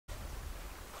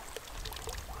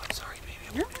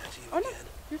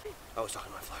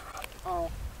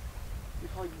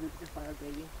call you your fire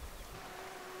baby.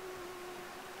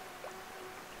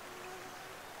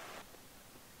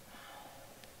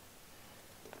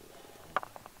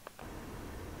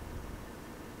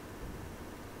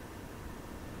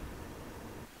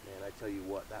 Man, I tell you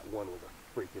what, that one was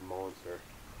a freaking monster.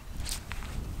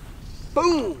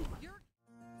 Boom!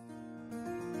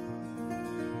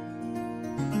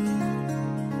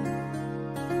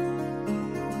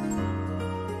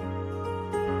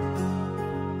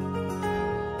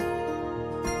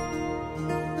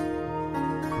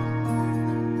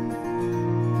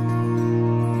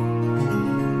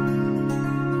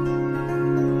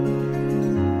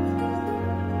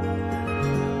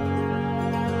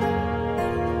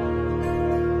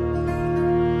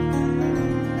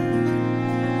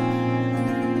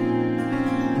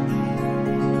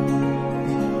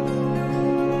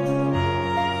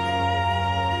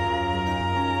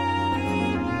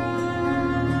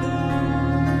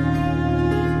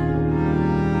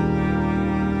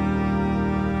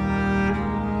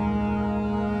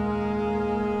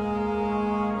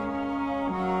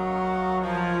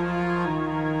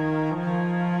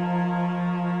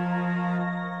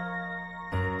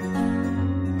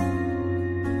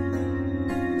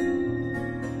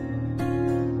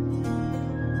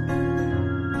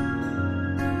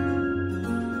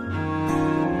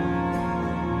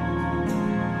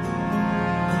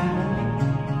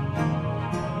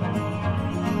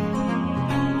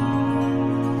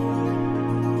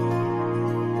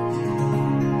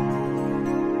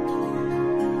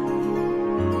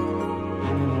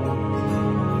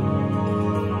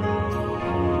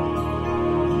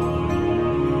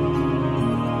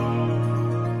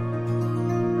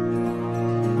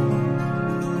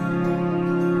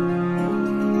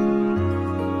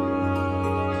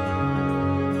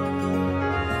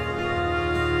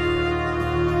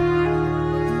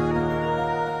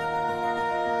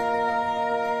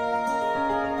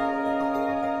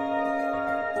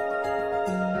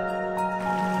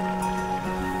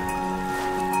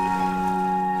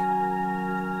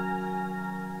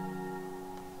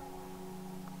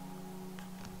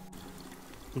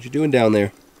 What you doing down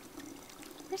there?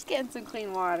 We're just getting some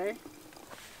clean water.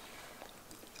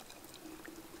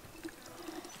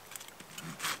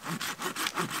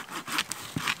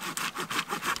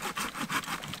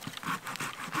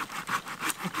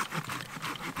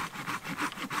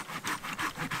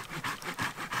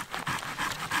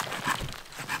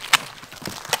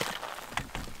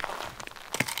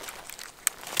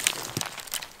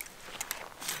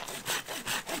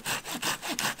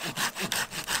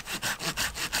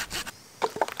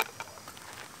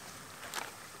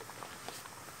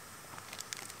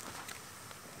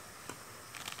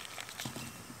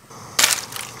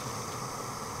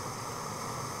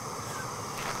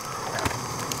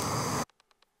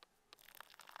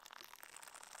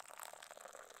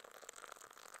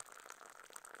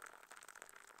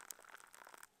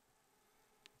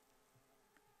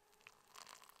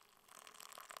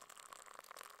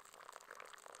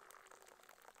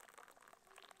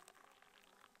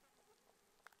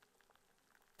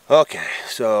 Okay,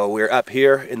 so we're up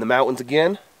here in the mountains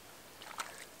again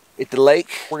at the lake.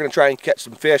 We're going to try and catch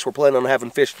some fish. We're planning on having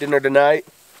fish dinner tonight.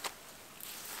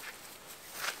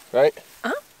 Right?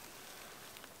 Uh-huh.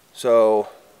 So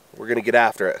we're going to get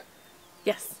after it.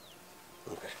 Yes.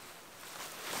 Okay.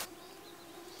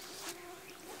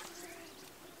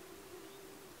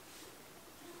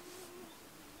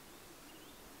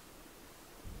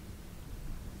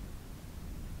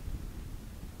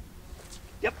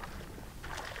 Yep.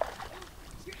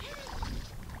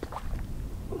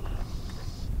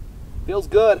 Feels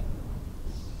good.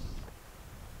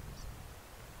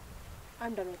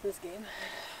 I'm done with this game.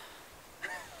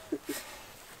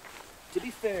 To be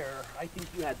fair, I think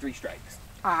you had 3 strikes.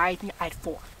 I had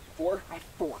 4. 4? I had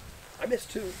 4. I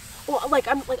missed 2. Well,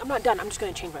 I'm not done. I'm just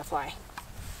gonna change my fly.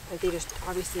 Like they just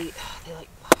obviously they like.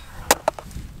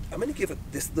 I'm gonna give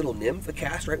this little nymph a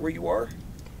cast right where you are.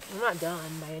 I'm not done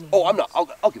by any means. Oh, I'm not.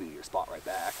 I'll give you your spot right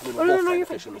back. I mean, we're both trying you're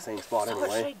to fish fine. in the same spot So anyway.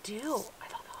 what should I do? I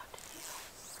don't know what to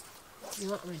do. You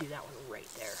know what? I'm gonna do that one right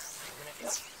there.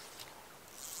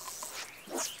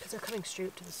 Because they're coming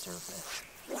straight to the surface.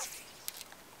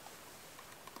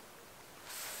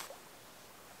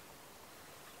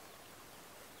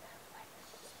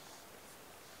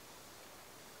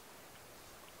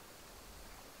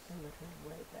 They're literally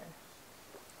right there.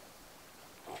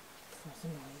 That's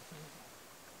annoying.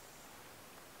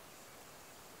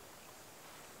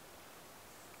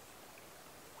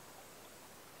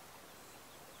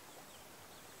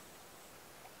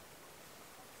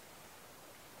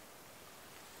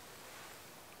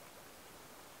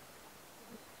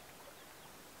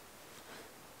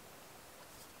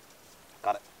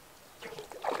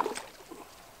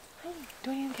 Do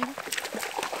I need the camera?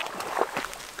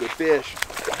 Good fish.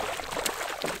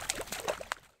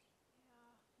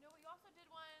 No, we also did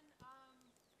one.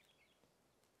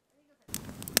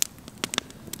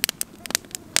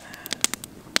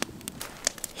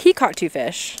 He caught 2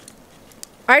 fish.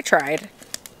 I tried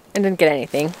and didn't get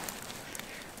anything.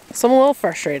 So I'm a little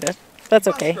frustrated. That's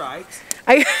okay.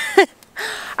 I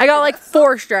got like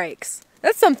 4 strikes.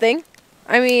 That's something.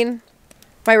 I mean,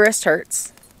 my wrist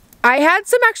hurts. I had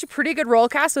some actually pretty good roll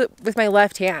casts with my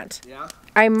left hand. Yeah?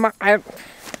 I don't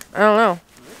know.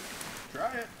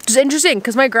 Try it. Just interesting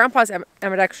because my grandpa's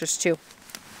ambidextrous too.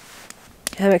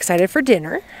 I'm excited for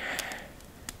dinner.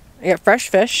 I got fresh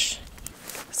fish.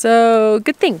 So,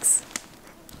 good things.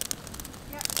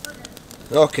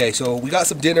 Okay, so we got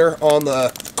some dinner on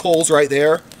the coals right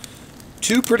there.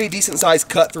 2 pretty decent sized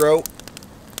cutthroat.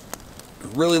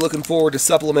 Really looking forward to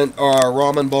supplement our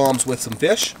ramen bombs with some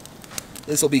fish.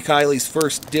 This will be Kylie's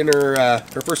first dinner,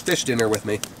 her first fish dinner with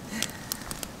me.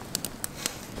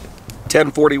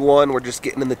 10:41, we're just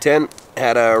getting in the tent.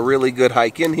 Had a really good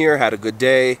hike in here, had a good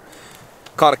day.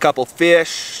 Caught a couple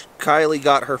fish. Kylie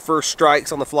got her first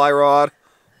strikes on the fly rod.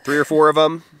 3 or 4 of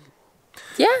them.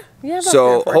 Yeah.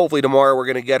 So hopefully tomorrow we're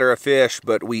going to get her a fish,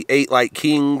 but we ate like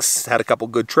kings, had a couple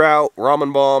good trout,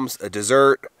 ramen bombs, a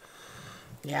dessert.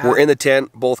 Yeah. We're in the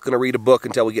tent, both going to read a book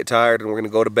until we get tired, and we're going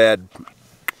to go to bed.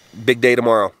 Big day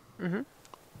tomorrow. Mm-hmm.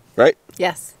 Right?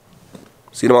 Yes.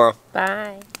 See you tomorrow.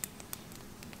 Bye.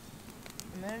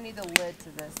 I'm gonna need the lid to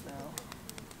this though.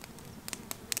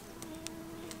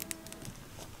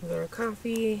 We got our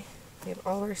coffee. We have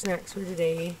all our snacks for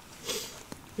today.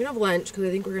 We don't have lunch because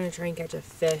I think we're going to try and catch a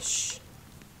fish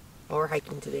while we're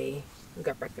hiking today. We've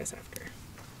got breakfast after.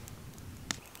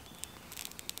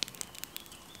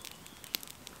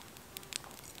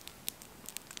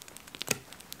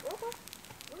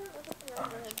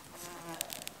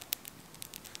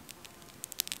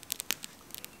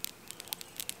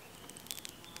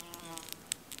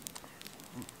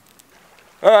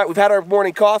 All right, we've had our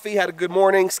morning coffee, had a good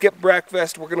morning, skipped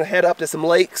breakfast. We're going to head up to some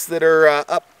lakes that are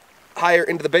up higher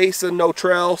into the basin, no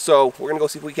trail. So we're going to go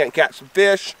see if we can't catch some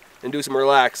fish and do some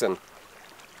relaxing.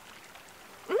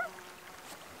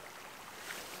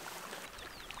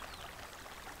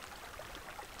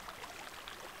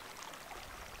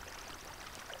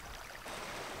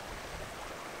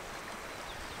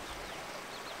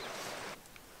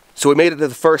 So we made it to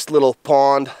the first little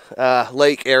pond,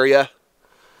 lake area.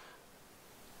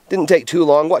 Didn't take too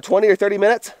long, what, 20 or 30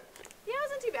 minutes? Yeah, it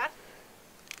wasn't too bad.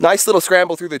 Nice little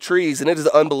scramble through the trees, and it is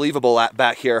unbelievable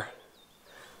back here.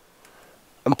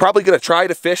 I'm probably going to try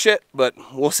to fish it, but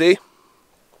we'll see.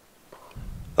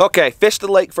 Okay, fished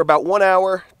the lake for about 1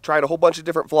 hour, tried a whole bunch of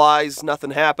different flies,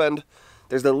 nothing happened.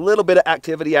 There's a little bit of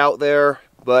activity out there,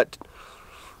 but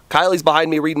Kylie's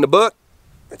behind me reading a book.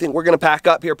 I think we're going to pack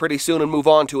up here pretty soon and move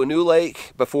on to a new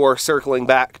lake before circling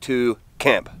back to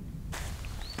camp.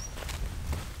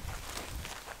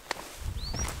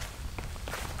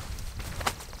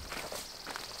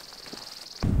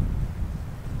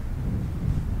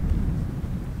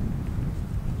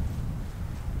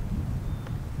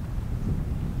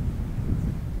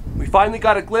 We finally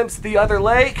got a glimpse of the other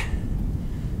lake.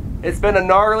 It's been a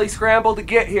gnarly scramble to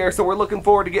get here, so we're looking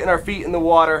forward to getting our feet in the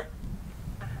water.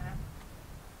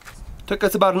 Took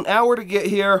us about an hour to get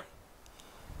here.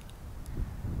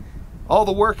 All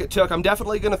the work it took. I'm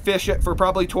definitely going to fish it for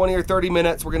probably 20 or 30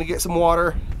 minutes. We're going to get some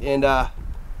water and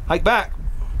hike back.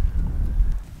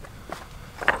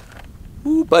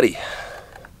 Ooh, buddy.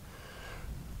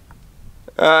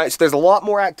 So there's a lot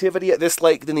more activity at this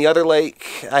lake than the other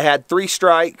lake. I had 3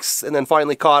 strikes and then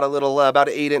finally caught a little, about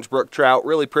an 8-inch brook trout.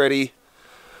 Really pretty.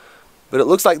 But it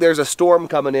looks like there's a storm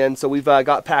coming in, so we've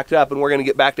got packed up and we're going to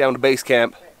get back down to base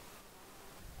camp.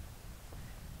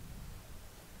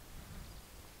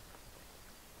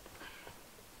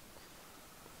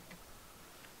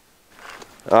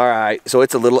 Alright, so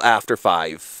it's a little after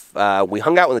 5. We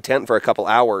hung out in the tent for a couple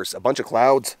hours. A bunch of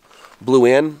clouds blew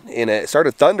in and it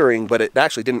started thundering, but it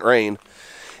actually didn't rain.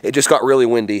 It just got really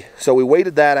windy. So we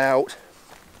waited that out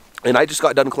and I just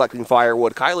got done collecting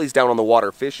firewood. Kylie's down on the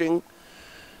water fishing.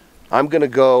 I'm going to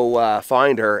go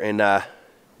find her and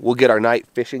we'll get our night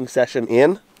fishing session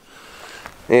in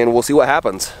and we'll see what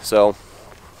happens. So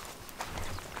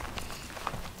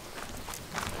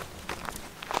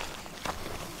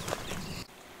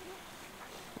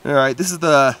alright, this is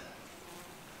the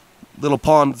little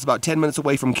pond that's about 10 minutes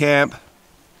away from camp.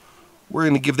 We're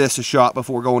going to give this a shot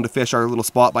before going to fish our little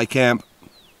spot by camp.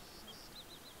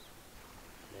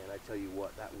 Man, I tell you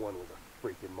what, that one was a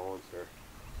freaking monster.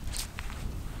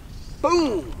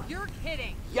 Boom! You're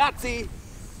kidding. Yahtzee!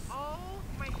 Oh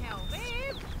my hell, man.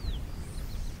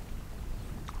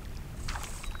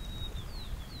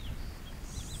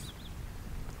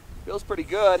 Feels pretty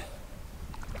good.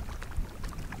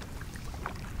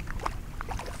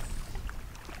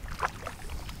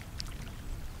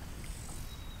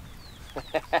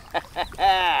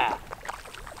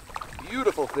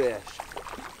 Beautiful fish.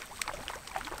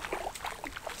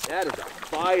 That is a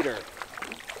fighter.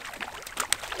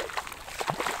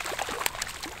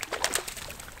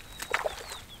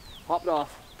 Popped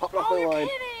off Oh, the you're line.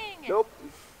 kidding! Nope.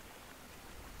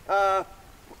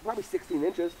 Probably 16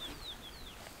 inches.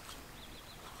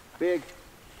 Big,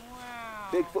 Wow.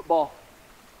 big football.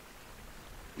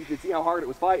 You can see how hard it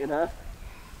was fighting, huh?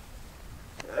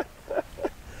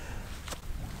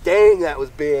 Dang, that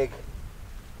was big.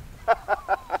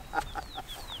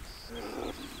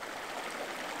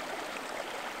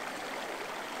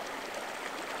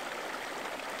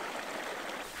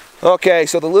 Okay,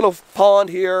 so the little pond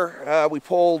here, we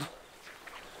pulled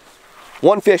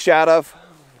one fish out of.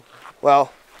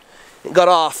 Well, it got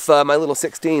off my little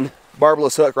 16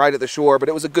 barbless hook right at the shore, but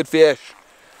it was a good fish.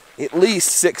 At least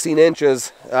 16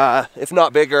 inches, if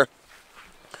not bigger.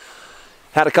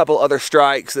 Had a couple other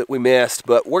strikes that we missed,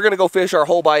 but we're gonna go fish our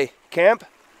hole by camp.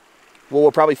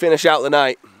 We'll probably finish out the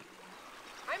night.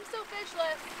 I'm still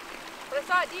fishless, but I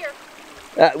saw a deer.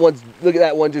 That one's, look at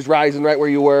that one just rising right where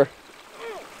you were.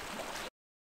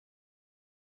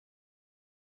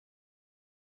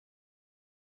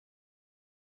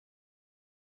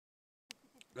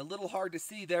 A little hard to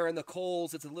see there in the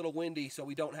coals. It's a little windy, so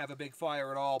we don't have a big fire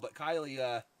at all, but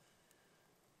Kylie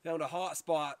found a hot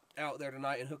spot out there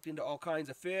tonight and hooked into all kinds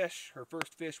of fish. Her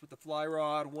first fish with the fly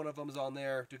rod. One of them's on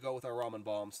there to go with our ramen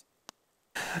bombs.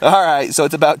 All right, so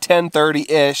it's about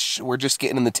 10:30-ish. We're just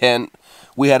getting in the tent.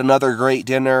 We had another great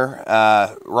dinner.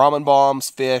 Ramen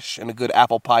bombs, fish, and a good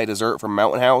apple pie dessert from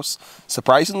Mountain House.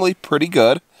 Surprisingly pretty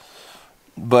good.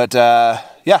 But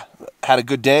yeah, had a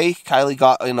good day. Kylie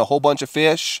got in a whole bunch of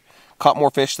fish. Caught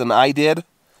more fish than I did.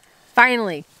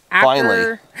 Finally.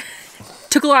 Finally.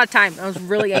 Took a lot of time. I was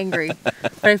really angry.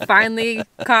 But I finally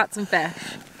caught some fish.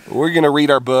 We're going to read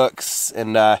our books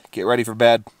and get ready for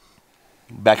bed.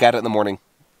 Back at it in the morning.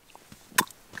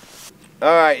 All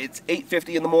right, it's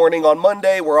 8:50 in the morning on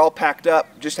Monday. We're all packed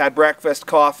up. Just had breakfast,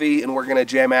 coffee, and we're going to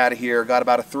jam out of here. Got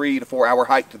about a 3 to 4 hour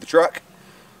hike to the truck.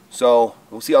 So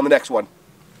we'll see you on the next one.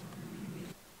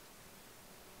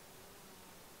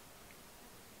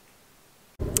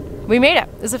 We made it.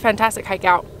 It was a fantastic hike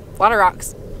out. A lot of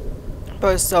rocks. But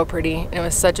it was so pretty. And it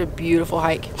was such a beautiful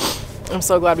hike. I'm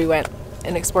so glad we went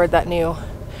and explored that new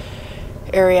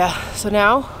area. So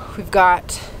now we've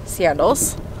got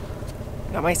sandals.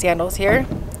 Got my sandals here.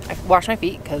 I washed my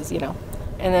feet because, you know.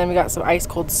 And then we got some ice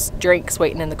cold drinks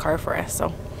waiting in the car for us.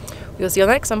 So we'll see you on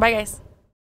the next one. Bye, guys.